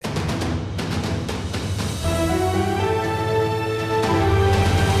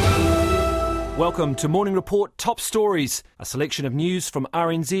Welcome to Morning Report Top Stories, a selection of news from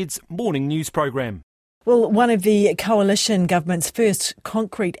RNZ's morning news programme. Well, one of the coalition government's first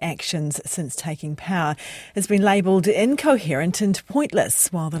concrete actions since taking power has been labelled incoherent and pointless,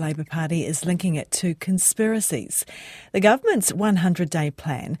 while the Labour Party is linking it to conspiracies. The government's 100-day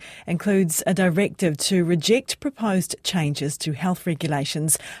plan includes a directive to reject proposed changes to health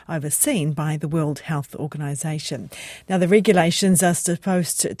regulations overseen by the World Health Organization. Now, the regulations are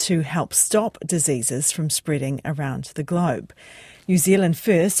supposed to help stop diseases from spreading around the globe. New Zealand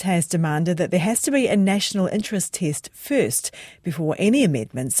First has demanded that there has to be a national interest test first before any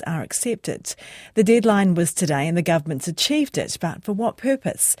amendments are accepted. The deadline was today and the government's achieved it, but for what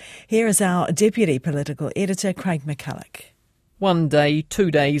purpose? Here is our Deputy Political Editor, Craig McCulloch. 1 day,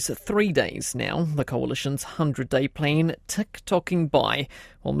 2 days, 3 days now, the Coalition's 100-day plan tick-tocking by,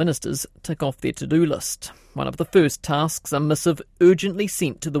 while ministers tick off their to-do list. One of the first tasks, a missive urgently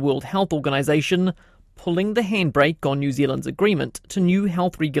sent to the World Health Organization, pulling the handbrake on New Zealand's agreement to new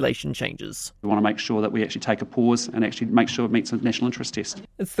health regulation changes. We want to make sure that we actually take a pause and actually make sure it meets the national interest test.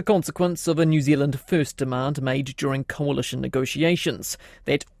 It's the consequence of a New Zealand First demand made during coalition negotiations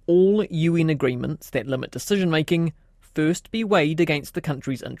that all UN agreements that limit decision-making first be weighed against the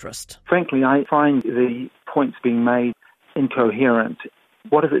country's interest. Frankly, I find the points being made incoherent.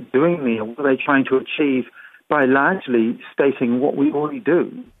 What is it doing there? What are they trying to achieve by largely stating what we already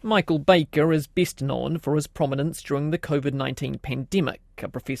do? Michael Baker is best known for his prominence during the COVID-19 pandemic, a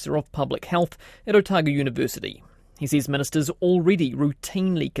professor of public health at Otago University. He says ministers already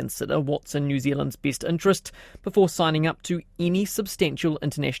routinely consider what's in New Zealand's best interest before signing up to any substantial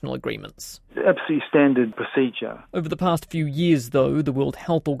international agreements. Absolutely standard procedure. Over the past few years, though, the World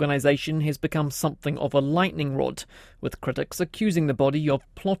Health Organization has become something of a lightning rod, with critics accusing the body of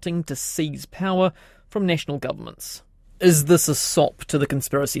plotting to seize power from national governments. Is this a sop to the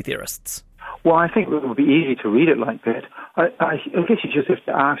conspiracy theorists? Well, I think it would be easy to read it like that. I guess you just have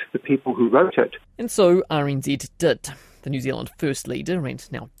to ask the people who wrote it. And so RNZ did. The New Zealand First Leader and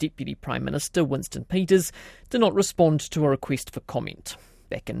now Deputy Prime Minister Winston Peters did not respond to a request for comment.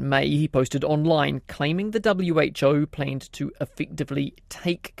 Back in May, he posted online claiming the WHO planned to effectively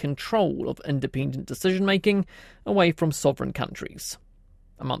take control of independent decision-making away from sovereign countries.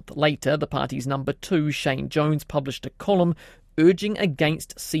 A month later, the party's number 2, Shane Jones, published a column urging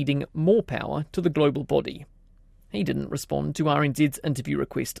against ceding more power to the global body. He didn't respond to RNZ's interview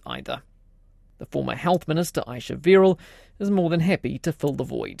request either. The former Health Minister, Aisha Verrall, is more than happy to fill the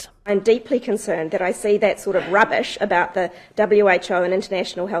void. I'm deeply concerned that I see that sort of rubbish about the WHO and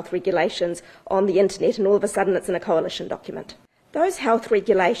international health regulations on the internet, and all of a sudden it's in a coalition document. Those health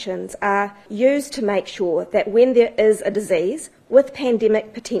regulations are used to make sure that when there is a disease with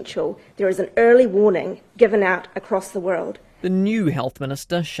pandemic potential, there is an early warning given out across the world. The new Health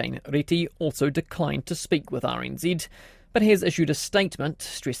Minister, Shane Reti, also declined to speak with RNZ, but has issued a statement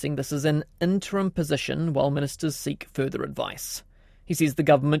stressing this is an interim position while ministers seek further advice. He says the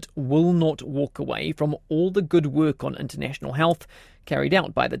government will not walk away from all the good work on international health carried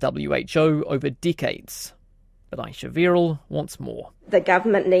out by the WHO over decades. But Aisha Verrall wants more. The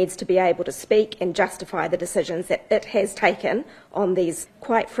government needs to be able to speak and justify the decisions that it has taken on these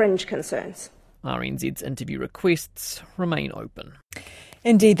quite fringe concerns. RNZ's interview requests remain open.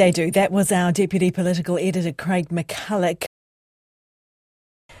 Indeed they do. That was our Deputy Political Editor, Craig McCulloch.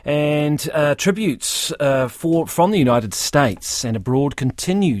 And tributes from the United States and abroad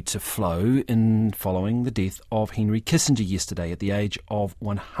continue to flow in following the death of Henry Kissinger yesterday at the age of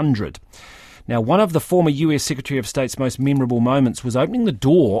 100. Now, one of the former US Secretary of State's most memorable moments was opening the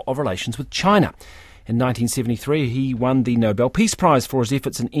door of relations with China. In 1973, he won the Nobel Peace Prize for his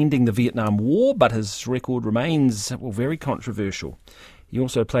efforts in ending the Vietnam War, but his record remains, very controversial. He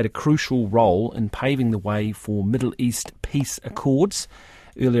also played a crucial role in paving the way for Middle East peace accords.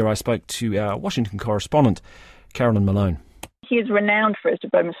 Earlier, I spoke to our Washington correspondent, Carolyn Malone. He is renowned for his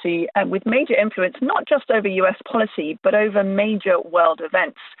diplomacy with major influence not just over US policy, but over major world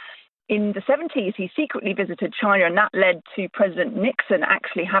events. In the 70s, he secretly visited China, and that led to President Nixon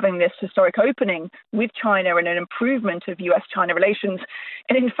actually having this historic opening with China and an improvement of US-China relations.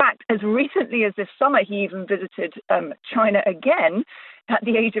 And in fact, as recently as this summer, he even visited China again at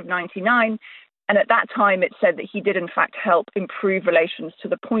the age of 99. And at that time, it said that he did, in fact, help improve relations to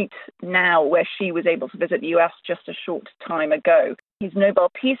the point now where she was able to visit the US just a short time ago. His Nobel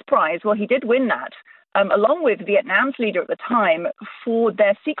Peace Prize, well, he did win that. Along with Vietnam's leader at the time, for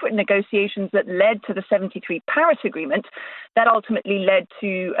their secret negotiations that led to the 1973 Paris Agreement, that ultimately led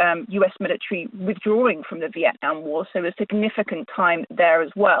to US military withdrawing from the Vietnam War, so a significant time there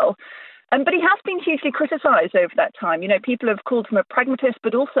as well. But he has been hugely criticised over that time. People have called him a pragmatist,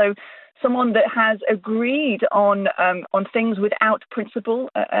 but also someone that has agreed on things without principle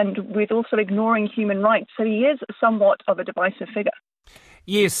and with also ignoring human rights. So he is somewhat of a divisive figure.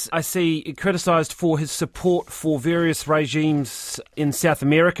 Yes, I see criticised for his support for various regimes in South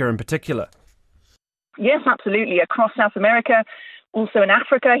America in particular. Yes, absolutely. Across South America, also in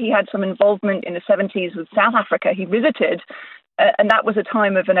Africa. He had some involvement in the 70s with South Africa. He visited, and that was a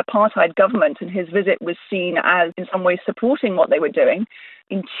time of an apartheid government, and his visit was seen as in some ways supporting what they were doing.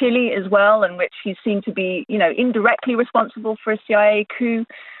 In Chile as well, in which he seemed to be, indirectly responsible for a CIA coup.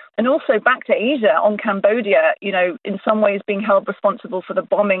 And also back to Asia on Cambodia, in some ways being held responsible for the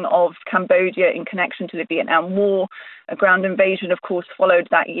bombing of Cambodia in connection to the Vietnam War. A ground invasion, of course, followed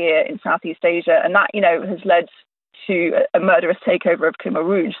that year in Southeast Asia. And that, has led to a murderous takeover of Khmer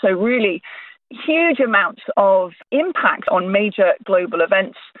Rouge. So really huge amounts of impact on major global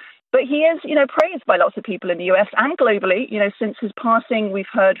events. But he is, praised by lots of people in the US and globally. Since his passing, we've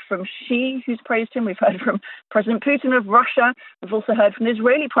heard from Xi, who's praised him. We've heard from President Putin of Russia. We've also heard from the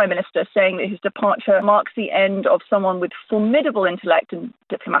Israeli Prime Minister saying that his departure marks the end of someone with formidable intellect and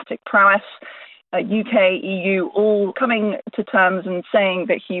diplomatic prowess. UK, EU, all coming to terms and saying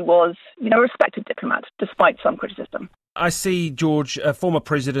that he was, a respected diplomat, despite some criticism. I see former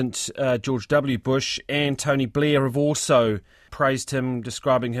President George W. Bush and Tony Blair have also praised him,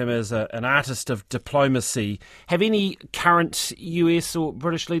 describing him as an artist of diplomacy. Have any current US or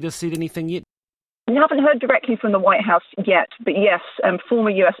British leaders said anything yet? We haven't heard directly from the White House yet, but yes, former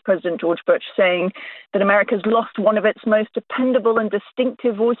US President George Bush saying that America's lost one of its most dependable and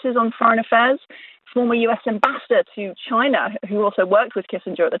distinctive voices on foreign affairs. Former US ambassador to China, who also worked with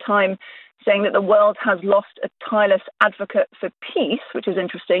Kissinger at the time, saying that the world has lost a tireless advocate for peace, which is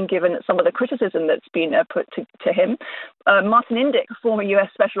interesting given some of the criticism that's been put to him. Martin Indyk, former US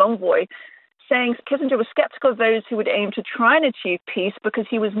Special Envoy, saying Kissinger was skeptical of those who would aim to try and achieve peace because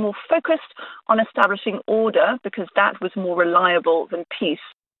he was more focused on establishing order because that was more reliable than peace.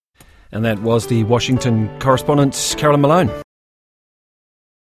 And that was the Washington correspondent, Carolyn Malone.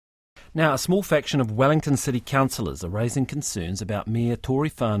 Now, a small faction of Wellington City councillors are raising concerns about Mayor Tory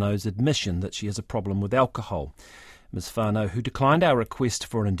Whanau's admission that she has a problem with alcohol. Ms Whanau, who declined our request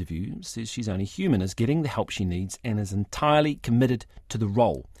for an interview, says she's only human, is getting the help she needs and is entirely committed to the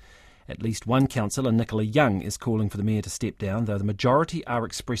role. At least one councillor, Nicola Young, is calling for the Mayor to step down, though the majority are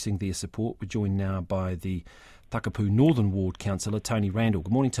expressing their support. We're joined now by the Takapū Northern Ward councillor, Tony Randall.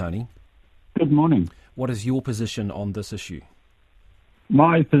 Good morning, Tony. Good morning. What is your position on this issue?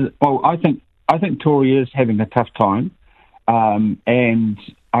 I think Tory is having a tough time, and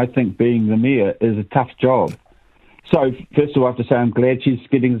I think being the mayor is a tough job. So first of all, I have to say I'm glad she's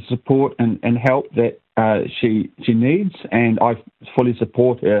getting the support and help that she needs, and I fully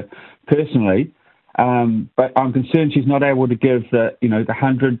support her personally. But I'm concerned she's not able to give the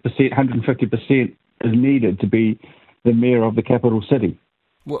 100%, 150% is needed to be the mayor of the capital city.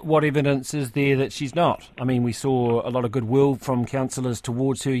 What evidence is there that she's not? I mean, we saw a lot of goodwill from councillors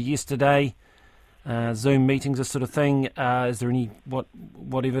towards her yesterday, Zoom meetings, this sort of thing. Is there any what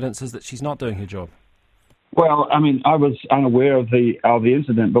evidence is that she's not doing her job? Well, I mean, I was unaware of the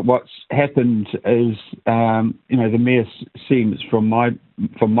incident, but what's happened is, the mayor seems, from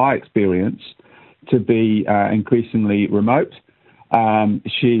my experience, to be increasingly remote.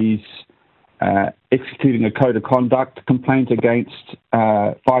 She's executing a code of conduct complaint against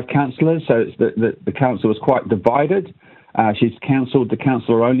 5 councillors, so the council was quite divided. She's cancelled the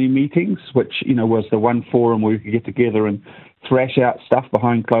councillor-only meetings, which, was the one forum where we could get together and thrash out stuff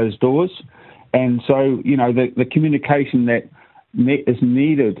behind closed doors. And so, the communication that is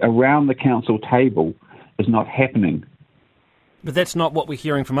needed around the council table is not happening. But that's not what we're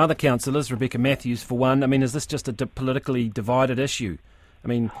hearing from other councillors, Rebecca Matthews for one. I mean, is this just a politically divided issue? I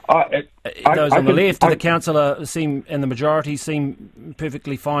mean, those on the left of the councillor and the majority seem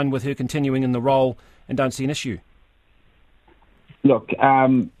perfectly fine with her continuing in the role and don't see an issue. Look,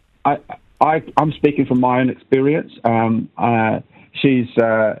 I'm speaking from my own experience.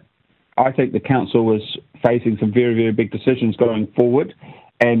 I think the council was facing some very, very big decisions going forward,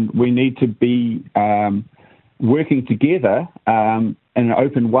 and we need to be working together in an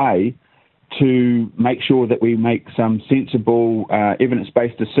open way to make sure that we make some sensible,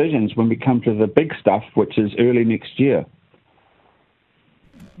 evidence-based decisions when we come to the big stuff, which is early next year.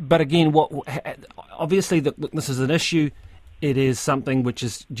 But again, obviously this is an issue. It is something which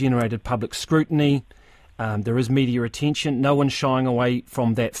has generated public scrutiny. There is media attention. No one's shying away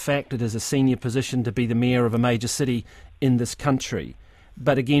from that fact. It is a senior position to be the mayor of a major city in this country.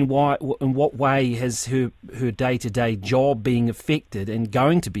 But again, in what way has her day-to-day job being affected and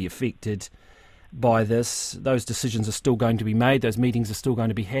going to be affected by this? Those decisions are still going to be made. Those meetings are still going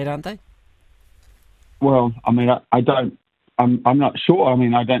to be had, aren't they? Well, I mean, I'm not sure. I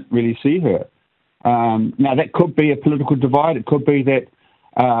mean, I don't really see her. Now, that could be a political divide. It could be that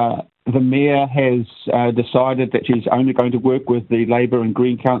the Mayor has decided that she's only going to work with the Labour and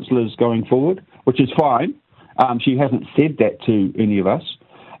Green councillors going forward, which is fine. She hasn't said that to any of us.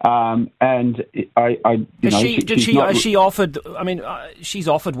 She offered? I mean, she's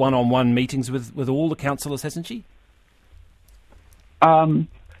offered one-on-one meetings with all the councillors, hasn't she?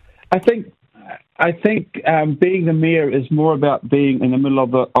 I think being the Mayor is more about being in the middle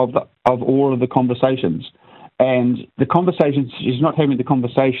of all of the conversations, and the conversations. She's not having the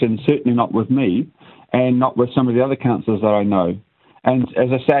conversation, certainly not with me, and not with some of the other councillors that I know. And as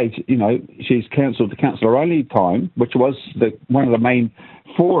I say, she's cancelled the councillor-only time, which was one of the main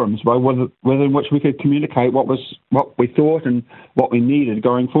forums within which we could communicate what we thought and what we needed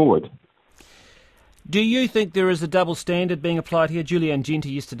going forward. Do you think there is a double standard being applied here? Julianne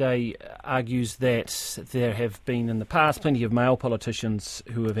Genti yesterday argues that there have been in the past plenty of male politicians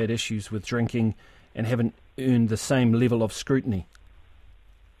who have had issues with drinking and haven't earned the same level of scrutiny.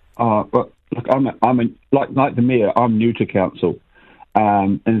 But look, like the Mayor, I'm new to council.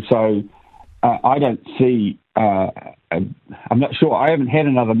 And so I don't see, I'm not sure, I haven't had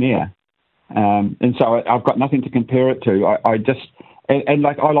another Mayor. And so I've got nothing to compare it to. I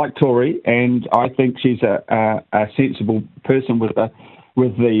like Tori, and I think she's a sensible person with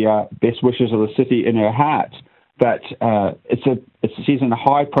the best wishes of the city in her heart. But she's in a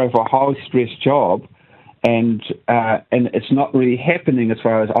high-profile, high-stress job, and it's not really happening as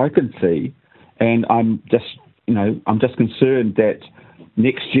far as I can see. And I'm just concerned that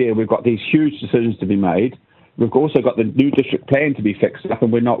next year we've got these huge decisions to be made. We've also got the new district plan to be fixed up,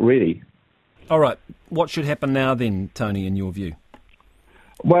 and we're not ready. All right. What should happen now then, Tony, in your view?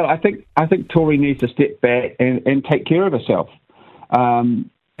 Well, I think Tori needs to step back and take care of herself.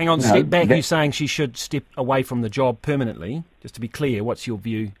 Hang on, step back. You're saying she should step away from the job permanently? Just to be clear, what's your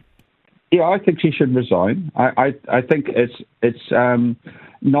view? Yeah, I think she should resign. I think it's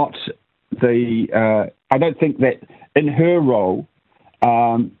not the. I don't think that in her role,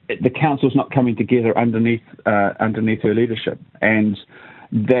 the council's not coming together underneath her leadership, and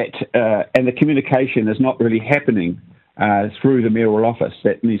that and the communication is not really happening through the mayoral office.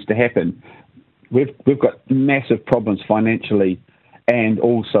 That needs to happen. We've got massive problems financially, and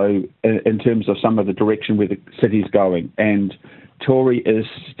also in terms of some of the direction where the city's going. And Tori is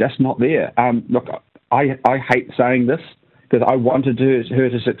just not there. Look, I hate saying this because I wanted her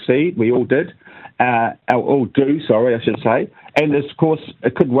to succeed. We all did. All do, sorry, I should say. And of course,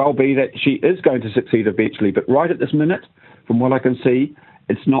 it could well be that she is going to succeed eventually. But right at this minute, from what I can see,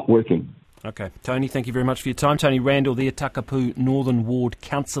 it's not working. Okay. Tony, thank you very much for your time. Tony Randall, the Takapū Northern Ward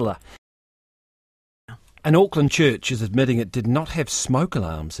Councillor. An Auckland church is admitting it did not have smoke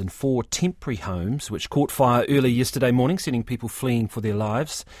alarms in 4 temporary homes which caught fire early yesterday morning, sending people fleeing for their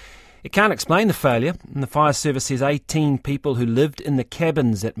lives. It can't explain the failure, and the fire service says 18 people who lived in the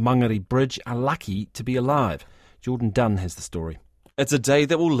cabins at Mangere Bridge are lucky to be alive. Jordan Dunn has the story. It's a day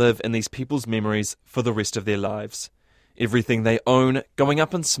that will live in these people's memories for the rest of their lives. Everything they own going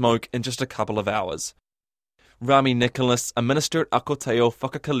up in smoke in just a couple of hours. Rami Nicholas, a minister at Akoteo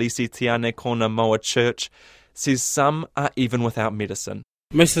Whakakalisi Tiane Kona Moa Church, says some are even without medicine.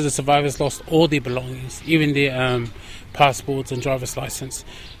 Most of the survivors lost all their belongings, even their passports and driver's license.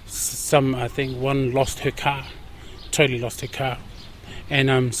 Some, I think, one lost her car, totally lost her car.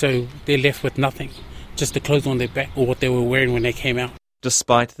 And so they're left with nothing, just the clothes on their back or what they were wearing when they came out.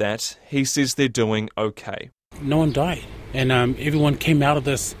 Despite that, he says they're doing okay. No one died, and everyone came out of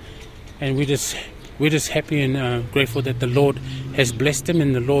this, and we're just happy and grateful that the Lord has blessed them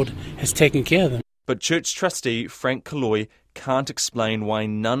and the Lord has taken care of them. But church trustee Frank Kaloi can't explain why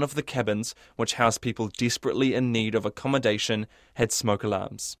none of the cabins, which house people desperately in need of accommodation, had smoke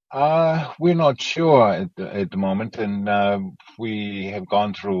alarms. We're not sure at the moment, and we have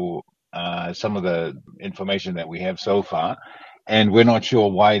gone through some of the information that we have so far, and we're not sure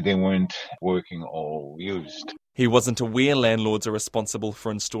why they weren't working or used. He wasn't aware landlords are responsible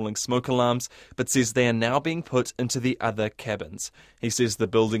for installing smoke alarms, but says they are now being put into the other cabins. He says the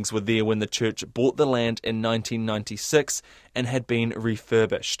buildings were there when the church bought the land in 1996 and had been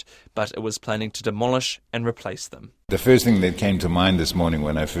refurbished, but it was planning to demolish and replace them. The first thing that came to mind this morning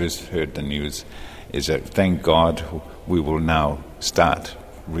when I first heard the news is that, thank God, we will now start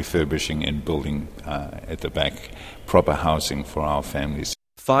refurbishing and building at the back proper housing for our families.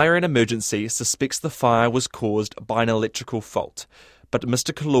 Fire and Emergency suspects the fire was caused by an electrical fault, but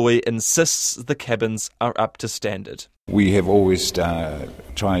Mr. Kaloi insists the cabins are up to standard. We have always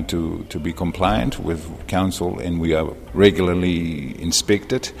tried to be compliant with council, and we are regularly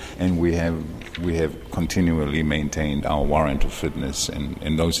inspected, and we have continually maintained our warrant of fitness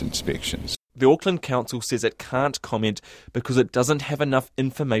in those inspections. The Auckland Council says it can't comment because it doesn't have enough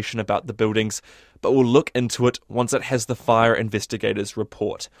information about the buildings, but will look into it once it has the fire investigators'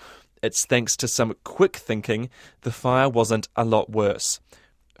 report. It's thanks to some quick thinking the fire wasn't a lot worse.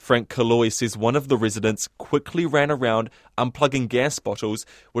 Frank Kaloi says one of the residents quickly ran around unplugging gas bottles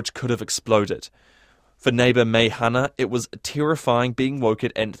which could have exploded. For neighbour May Hana, it was terrifying being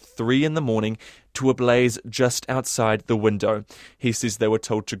woken at 3 a.m. to a blaze just outside the window. He says they were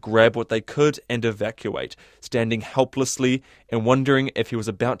told to grab what they could and evacuate, standing helplessly and wondering if he was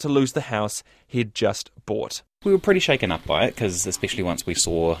about to lose the house he'd just bought. We were pretty shaken up by it, because especially once we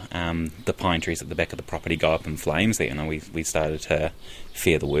saw the pine trees at the back of the property go up in flames, that we started to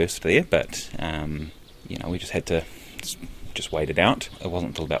fear the worst there. But we just had to just wait it out. It wasn't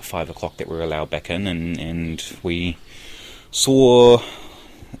until about 5 o'clock that we were allowed back in, and we saw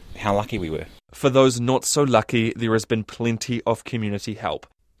how lucky we were. For those not so lucky, there has been plenty of community help.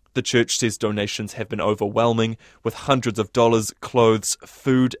 The church says donations have been overwhelming, with hundreds of dollars, clothes,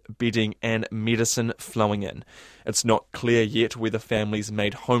 food, bedding and medicine flowing in. It's not clear yet whether families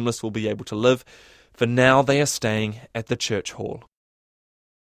made homeless will be able to live. For now, they are staying at the church hall.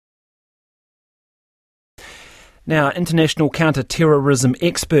 Now, international counter-terrorism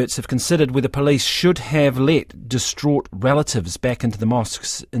experts have considered whether police should have let distraught relatives back into the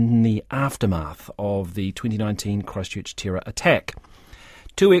mosques in the aftermath of the 2019 Christchurch terror attack.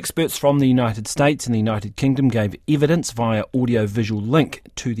 2 experts from the United States and the United Kingdom gave evidence via audio-visual link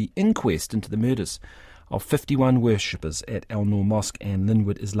to the inquest into the murders of 51 worshippers at Al Noor Mosque and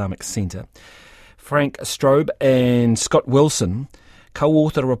Linwood Islamic Centre. Frank Strobe and Scott Wilson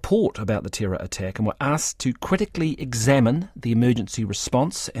co-authored a report about the terror attack and were asked to critically examine the emergency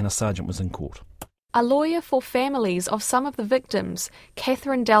response, and a sergeant was in court. A lawyer for families of some of the victims,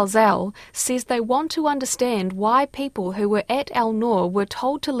 Catherine Dalzell, says they want to understand why people who were at Al Noor were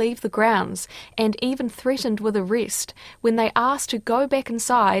told to leave the grounds and even threatened with arrest when they asked to go back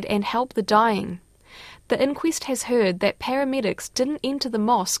inside and help the dying. The inquest has heard that paramedics didn't enter the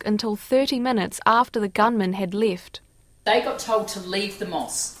mosque until 30 minutes after the gunmen had left. They got told to leave the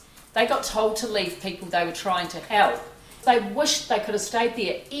mosque. They got told to leave people they were trying to help. They wished they could have stayed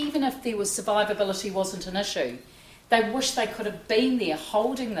there, even if there was survivability wasn't an issue. They wished they could have been there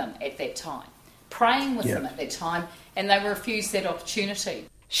holding them at that time, praying with them at that time, and they refused that opportunity.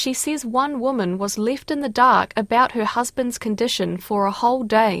 She says one woman was left in the dark about her husband's condition for a whole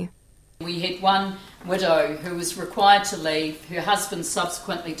day. We had one widow who was required to leave. Her husband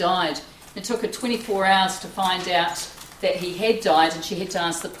subsequently died. It took her 24 hours to find out that he had died, and she had to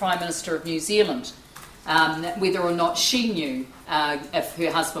ask the Prime Minister of New Zealand whether or not she knew if her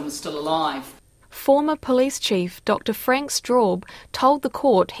husband was still alive. Former police chief Dr. Frank Straub told the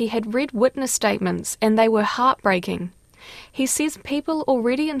court he had read witness statements and they were heartbreaking. He says people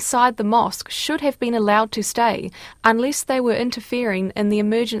already inside the mosque should have been allowed to stay unless they were interfering in the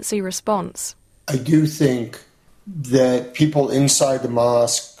emergency response. I do think that people inside the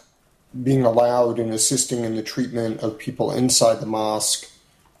mosque being allowed and assisting in the treatment of people inside the mosque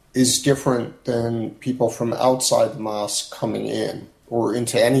is different than people from outside the mosque coming in or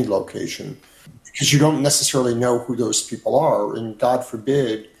into any location, because you don't necessarily know who those people are, and God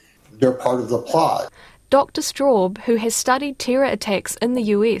forbid they're part of the plot. Dr. Straub, who has studied terror attacks in the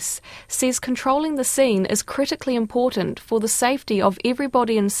US, says controlling the scene is critically important for the safety of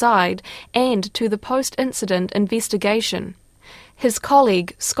everybody inside and to the post-incident investigation. His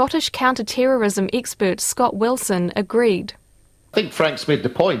colleague, Scottish counter-terrorism expert Scott Wilson, agreed. I think Frank's made the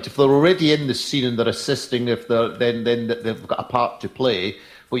point. If they're already in the scene and they're assisting, then they've got a part to play.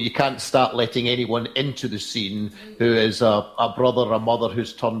 But you can't start letting anyone into the scene who is a brother or a mother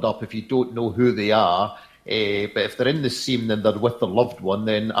who's turned up if you don't know who they are. But if they're in the scene and they're with their loved one,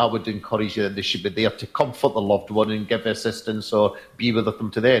 then I would encourage you that they should be there to comfort the loved one and give assistance or be with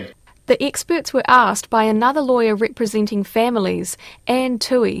them to the end. The experts were asked by another lawyer representing families, Anne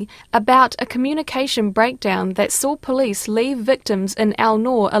Tui, about a communication breakdown that saw police leave victims in Al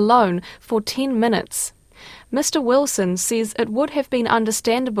Noor alone for 10 minutes. Mr. Wilson says it would have been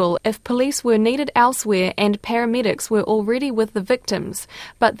understandable if police were needed elsewhere and paramedics were already with the victims,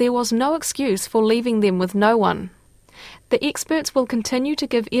 but there was no excuse for leaving them with no one. The experts will continue to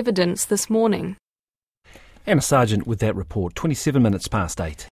give evidence this morning. Anna Sargent with that report, 27 minutes past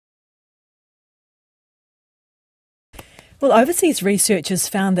 8. Well, overseas researchers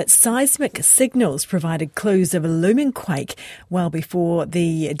found that seismic signals provided clues of a looming quake well before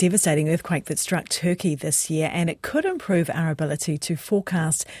the devastating earthquake that struck Turkey this year, and it could improve our ability to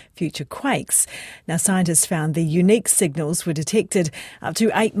forecast future quakes. Now, scientists found the unique signals were detected up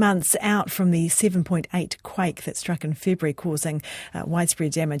to 8 months out from the 7.8 quake that struck in February, causing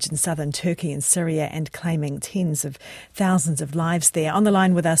widespread damage in southern Turkey and Syria and claiming tens of thousands of lives there. On the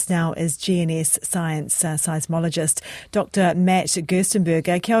line with us now is GNS Science seismologist Dr. Matt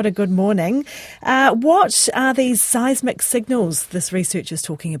Gerstenberger. Kia ora, good morning. What are these seismic signals this research is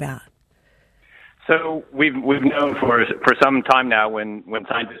talking about? So we've known for some time now when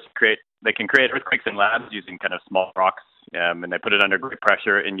scientists they can create earthquakes in labs using kind of small rocks, and they put it under great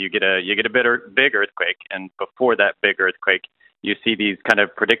pressure, and you get a big earthquake. And before that big earthquake, you see these kind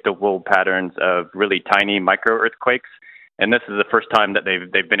of predictable patterns of really tiny micro earthquakes. And this is the first time that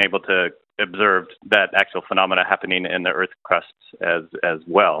they've been able to observe that actual phenomena happening in the Earth crust as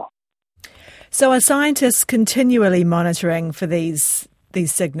well. So are scientists continually monitoring for these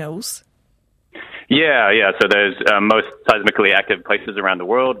signals? Yeah. So there's most seismically active places around the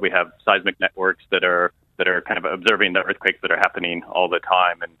world. We have seismic networks that are kind of observing the earthquakes that are happening all the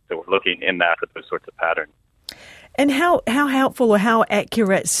time, and so we're looking in that for those sorts of patterns. And how helpful or how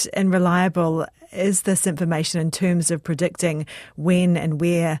accurate and reliable is this information in terms of predicting when and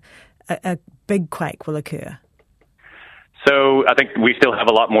where a big quake will occur? So I think we still have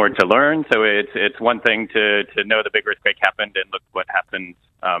a lot more to learn. So it's one thing to know the big earthquake happened and look what happened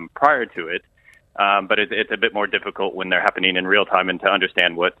prior to it, but it's a bit more difficult when they're happening in real time and to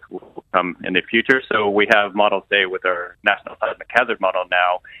understand what will come in the future. So we have models, say, with our National Seismic Hazard Model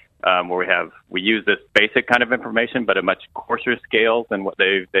now, where we use this basic kind of information, but a much coarser scale than what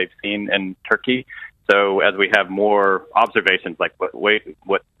they've seen in Turkey. So as we have more observations, like what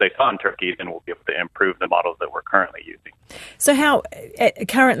they saw in Turkey, then we'll be able to improve the models that we're currently using. So how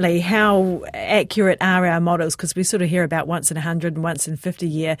accurate are our models? Because we sort of hear about once in 100 and once in 50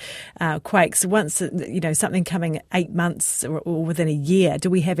 year quakes. Once, something coming 8 months or within a year. Do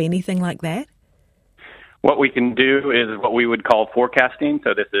we have anything like that? What we can do is what we would call forecasting.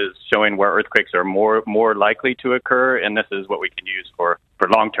 So this is showing where earthquakes are more likely to occur, and this is what we can use for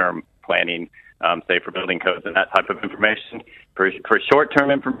long-term planning, say for building codes and that type of information. For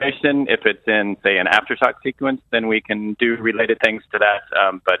short-term information, if it's in, say, an aftershock sequence, then we can do related things to that.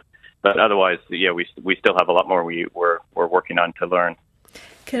 But otherwise, we still have a lot more we're working on to learn.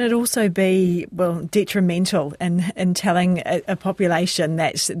 Can it also be, detrimental in telling a population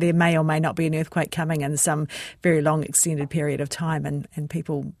that there may or may not be an earthquake coming in some very long extended period of time and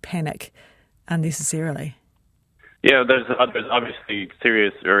people panic unnecessarily? Yeah, there's obviously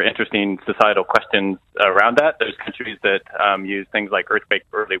serious or interesting societal questions around that. There's countries that use things like earthquake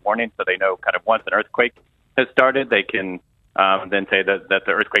early warning, so they know kind of once an earthquake has started, they can then say that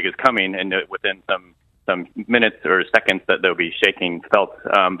the earthquake is coming, and within some minutes or seconds that there'll be shaking felt.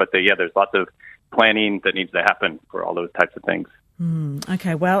 But there's lots of planning that needs to happen for all those types of things.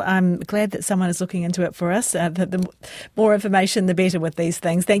 Okay, well, I'm glad that someone is looking into it for us. The more information, the better with these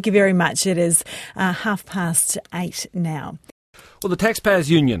things. Thank you very much. It is 8:30 now. Well, the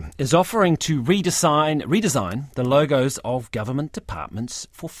Taxpayers Union is offering to redesign the logos of government departments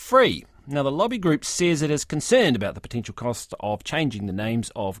for free. Now, the lobby group says it is concerned about the potential cost of changing the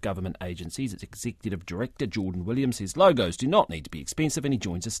names of government agencies. Its Executive Director, Jordan Williams, says logos do not need to be expensive, and he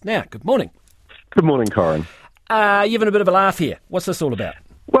joins us now. Good morning. Good morning, Corin. You're having a bit of a laugh here. What's this all about?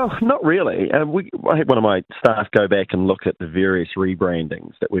 Well, not really. I had one of my staff go back and look at the various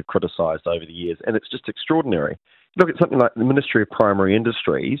rebrandings that we've criticised over the years, and it's just extraordinary. Look at something like the Ministry of Primary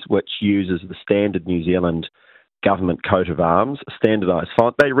Industries, which uses the standard New Zealand government coat of arms, standardised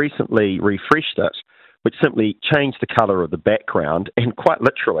font. They recently refreshed it, which simply changed the colour of the background and quite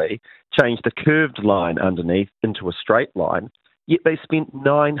literally changed the curved line underneath into a straight line, yet they spent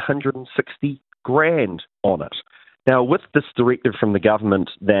 $960,000 on it. Now, with this directive from the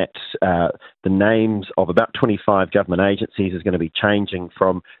government that the names of about 25 government agencies is going to be changing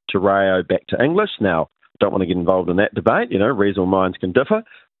from Te Reo back to English. Now, I don't want to get involved in that debate, reasonable minds can differ.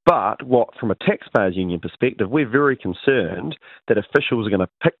 But from a taxpayers union perspective, we're very concerned that officials are going to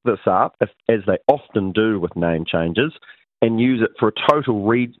pick this up, as they often do with name changes, and use it for a total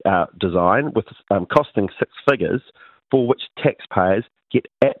redesign with costing six figures, for which taxpayers get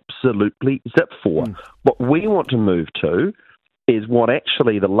absolutely zip for. What we want to move to is what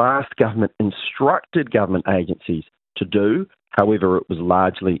actually the last government instructed government agencies to do, however it was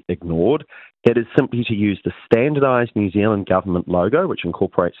largely ignored. That is simply to use the standardised New Zealand government logo, which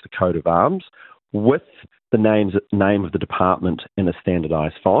incorporates the coat of arms, with the name of the department in a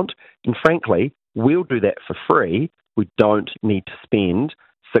standardised font. And frankly, we'll do that for free We don't need to spend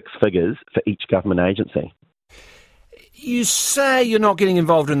six figures for each government agency. You say you're not getting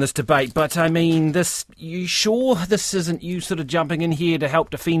involved in this debate, but I mean, you sure this isn't you sort of jumping in here to help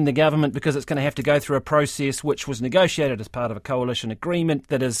defend the government because it's going to have to go through a process which was negotiated as part of a coalition agreement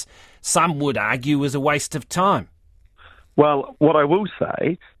that is, some would argue, is a waste of time? Well, what I will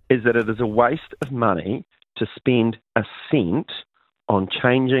say is that it is a waste of money to spend a cent on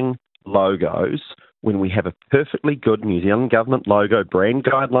changing logos when we have a perfectly good New Zealand government logo, brand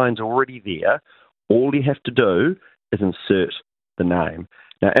guidelines already there. All you have to do is insert the name.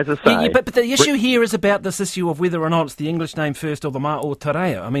 Now, as I say... but the issue here is about this issue of whether or not it's the English name first or the mā o te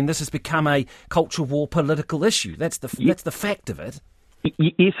reo. I mean, this has become a culture war political issue. That's the fact of it.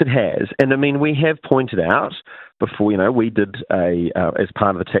 Yes, it has. And I mean, we have pointed out before, we did as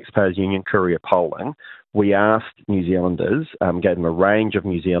part of the Taxpayers Union courier polling, we asked New Zealanders, gave them a range of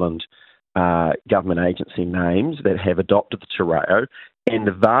New Zealand government agency names that have adopted the te reo, and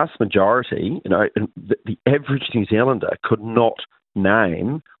the vast majority, the average New Zealander could not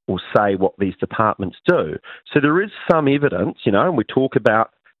name or say what these departments do. So there is some evidence, and we talk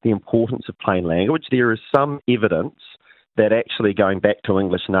about the importance of plain language, there is some evidence that actually going back to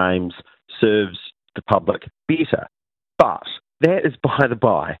English names serves the public better. But that is by the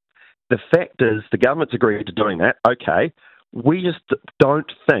by. The fact is the government's agreed to doing that. Okay, we just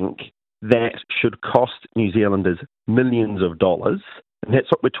don't think that should cost New Zealanders millions of dollars. And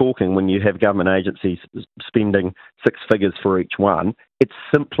that's what we're talking when you have government agencies spending six figures for each one. It's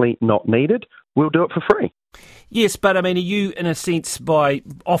simply not needed. We'll do it for free. Yes, but I mean, are you, in a sense, by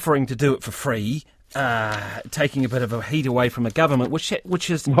offering to do it for free, taking a bit of a heat away from a government, which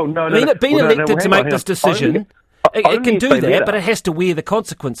is being elected to make this decision? It can do that, but it has to wear the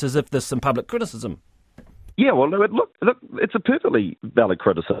consequences if there's some public criticism. Yeah, well, look, it's a perfectly valid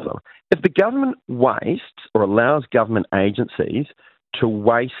criticism. If the government wastes or allows government agencies to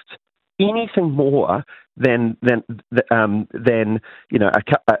waste anything more than a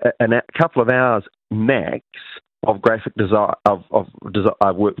couple of hours max of graphic design of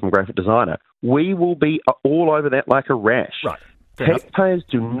work from a graphic designer, we will be all over that like a rash. Right. Taxpayers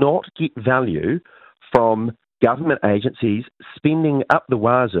do not get value from government agencies spending up the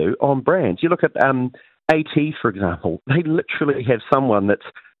wazoo on brands. You look at AT, for example, they literally have someone that's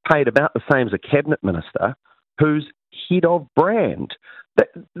paid about the same as a cabinet minister who's head of brand.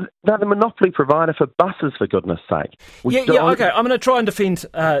 They're the monopoly provider for buses, for goodness sake. Okay, I'm going to try and defend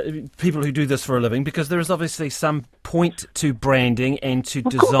people who do this for a living, because there is obviously some point to branding and to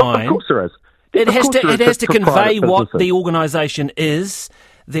design. Of course there is. It has to convey what the organisation is,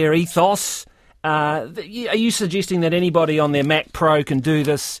 their ethos. Are you suggesting that anybody on their Mac Pro can do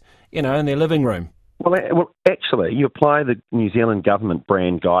this, in their living room? Well, actually, you apply the New Zealand government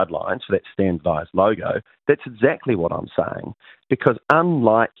brand guidelines for that standardised logo. That's exactly what I'm saying. Because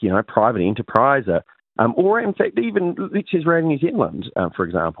unlike, private enterprise, or in fact, even let's use Radio New Zealand, for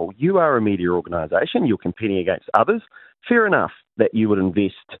example, you are a media organisation. You're competing against others. Fair enough that you would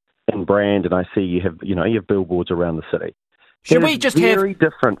invest in brand, and I see you have billboards around the city. Should we just very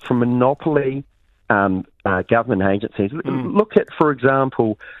different from monopoly government agencies. Look at, for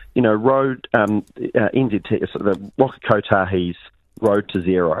example, road NZT, so the Waka Kotahi's Road to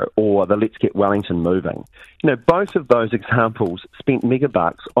Zero, or the Let's Get Wellington Moving. Both of those examples spent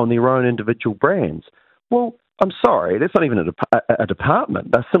megabucks on their own individual brands. Well, I'm sorry, that's not even a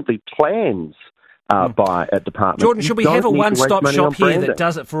department. They're simply plans by a department. Jordan, should we have a one-stop shop here that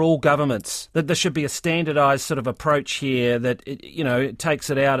does it for all governments? That there should be a standardised sort of approach here that it takes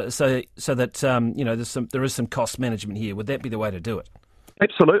it out so that there is some cost management here. Would that be the way to do it?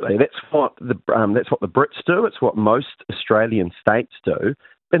 Absolutely. That's what the Brits do. It's what most Australian states do.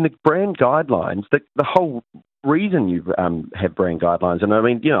 And the brand guidelines, the whole reason you have brand guidelines, and I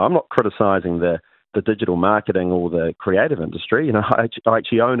mean, I'm not criticising the digital marketing or the creative industry. I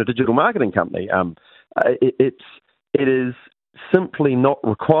actually own a digital marketing company. It is simply not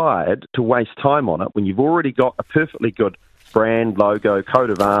required to waste time on it when you've already got a perfectly good brand, logo,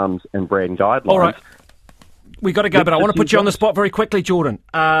 coat of arms, and brand guidelines. All right. We've got to go, but I want to put you on the spot very quickly, Jordan.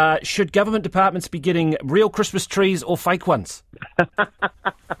 Should government departments be getting real Christmas trees or fake ones?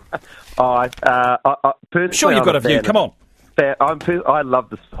 Sure, you've got a view. Come on. I love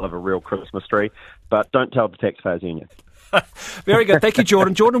the smell of a real Christmas tree, but don't tell the Taxpayers Union. Very good. Thank you,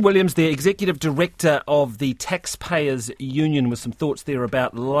 Jordan. Jordan Williams, the Executive Director of the Taxpayers Union, with some thoughts there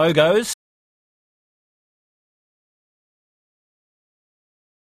about logos.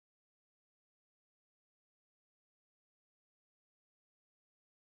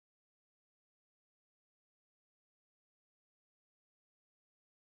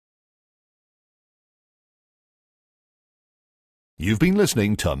 You've been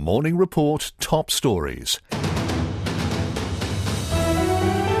listening to Morning Report Top Stories.